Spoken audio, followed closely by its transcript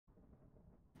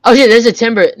Oh yeah, there's a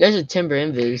timber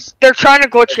invis. They're trying to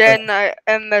glitch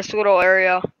in this little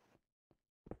area.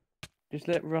 Just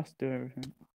let Russ do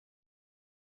everything.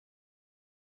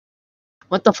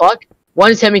 What the fuck?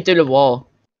 One is hit me through the wall.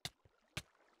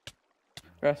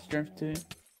 Russ, strength 2.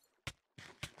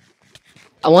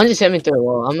 One just hit me through the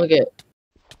wall. I'm gonna get.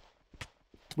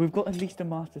 We've got at least a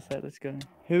master set. Let's go.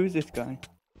 Who is this guy?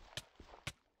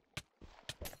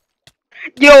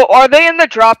 Yo, are they in the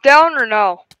drop down or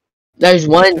no? There's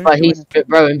one, but he's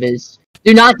bro invis.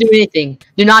 Do not do anything.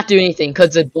 Do not do anything,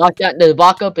 cause the block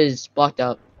up is blocked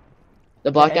up.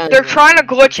 The block down. They're trying to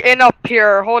glitch in up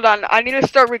here. Hold on, I need to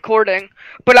start recording,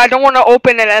 but I don't want to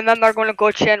open it, and then they're going to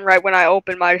glitch in right when I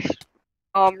open my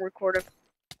recording.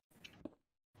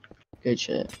 Good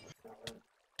shit.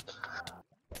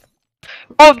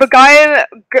 Oh, the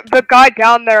guy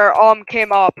down there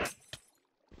came up.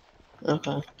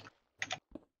 Okay.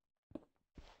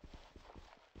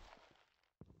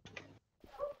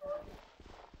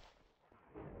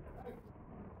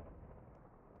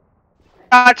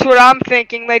 That's what I'm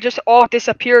thinking. They just all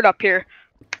disappeared up here.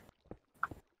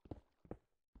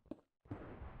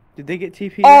 Did they get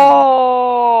TP?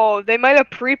 Oh, they might have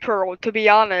pre-pearled, to be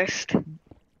honest.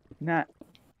 Nah.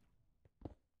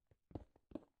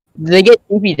 Did they get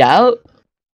TP'd out?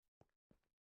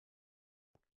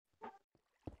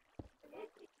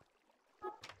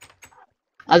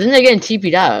 I think they're getting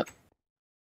TP'd out.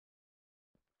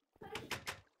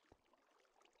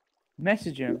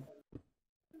 Message him.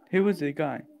 Who was the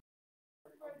guy?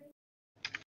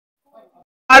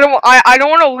 I don't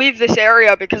want to leave this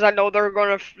area because I know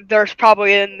there's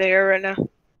probably in there right now.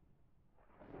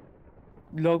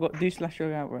 Log out, do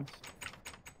 /log out, Russ.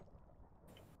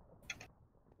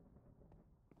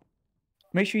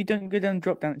 Make sure you don't go down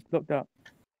drop down, it's blocked up.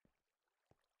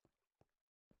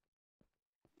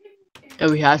 Yeah,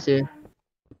 we have to.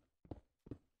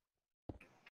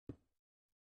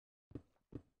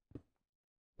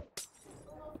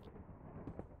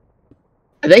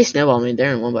 They snowball me,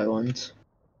 they're in 1x1s.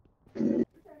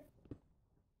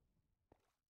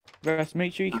 Russ,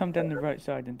 make sure you come down the right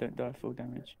side and don't die full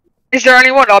damage. Is there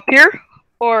anyone up here?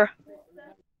 Or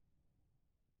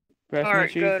Russ, Alright, make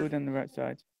sure you good. fall down the right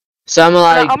side. So I'm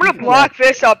like, I'm gonna block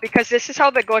this up because this is how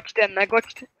they glitched in. They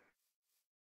glitched.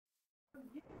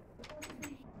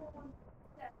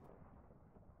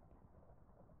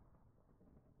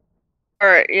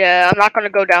 Alright, yeah, I'm not gonna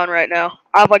go down right now.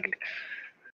 I have like.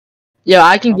 yo,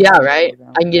 I can get out, right?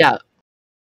 I can get out.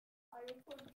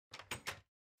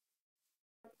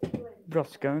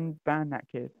 Russ, go and ban that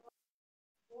kid.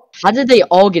 How did they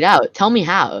all get out? Tell me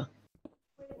how.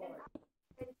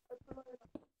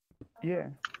 Yeah,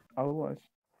 I was.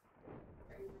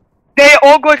 They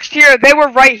all glitched here. They were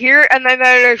right here, and then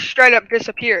they straight up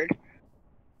disappeared.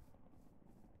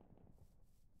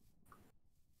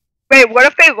 Wait, what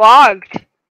if they logged?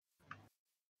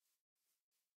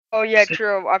 Oh yeah,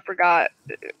 true. I forgot.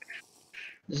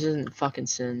 This isn't fucking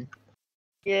sin.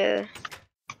 Yeah.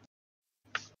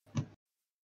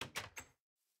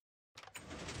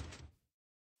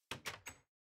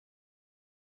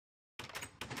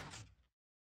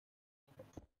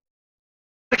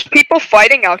 There's people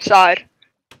fighting outside.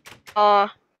 Huh.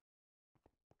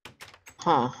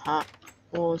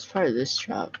 Well, it's part of this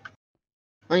trap.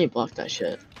 I need to block that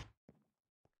shit.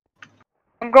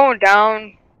 I'm going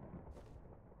down.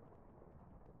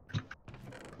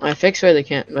 I fix where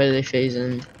they phase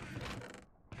in.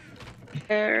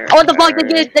 There. Oh, what the fuck?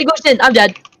 They glitched in. I'm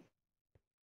dead.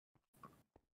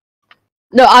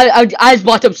 No, I just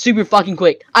blocked up super fucking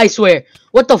quick. I swear.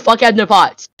 What the fuck happened to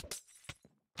pots?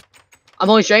 I'm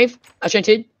only strength. I strength.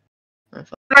 Should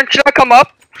I come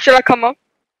up? Should I come up?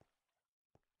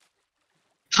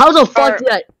 How the fuck did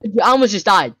I almost just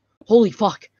died. Holy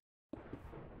fuck.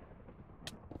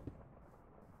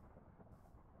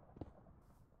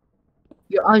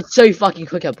 Yo, I'm so fucking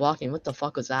quick at blocking. What the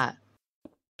fuck was that?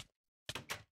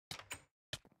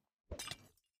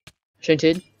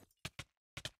 Strength.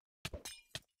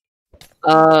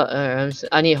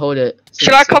 I need to hold it.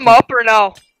 Should I come up or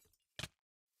no?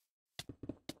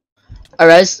 I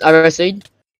rested.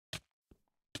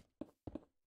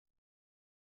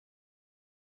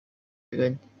 You're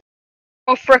good.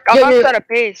 Oh frick, I'm outside of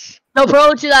base. No,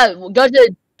 pro to that. Go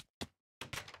to.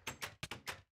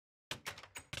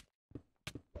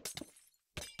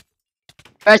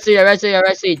 I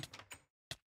rested.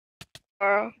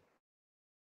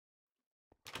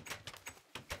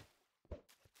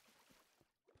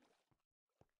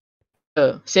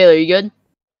 Sailor, you good?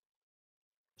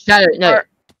 Shadow, no.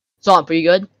 Swamp, are you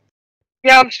good?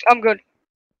 Yeah, I'm good.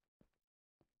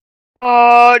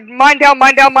 Mine down.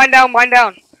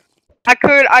 I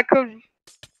could.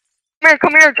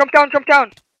 Come here, jump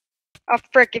down. Oh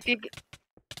frick! If you.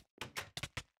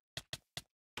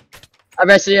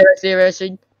 Arrested.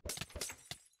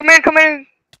 Come in.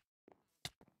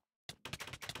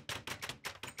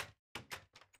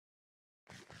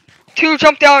 Two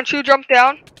jump down.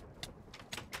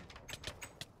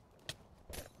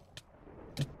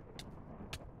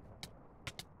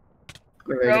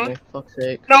 We're ready, for fuck's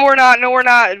sake. No, we're not.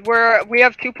 We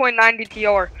have 2.9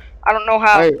 DTR. I don't know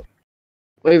how. Alright.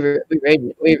 We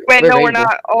raided. Wait, no, we're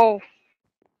not. Oh.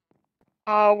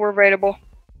 We're raidable.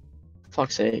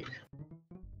 Fuck's sake.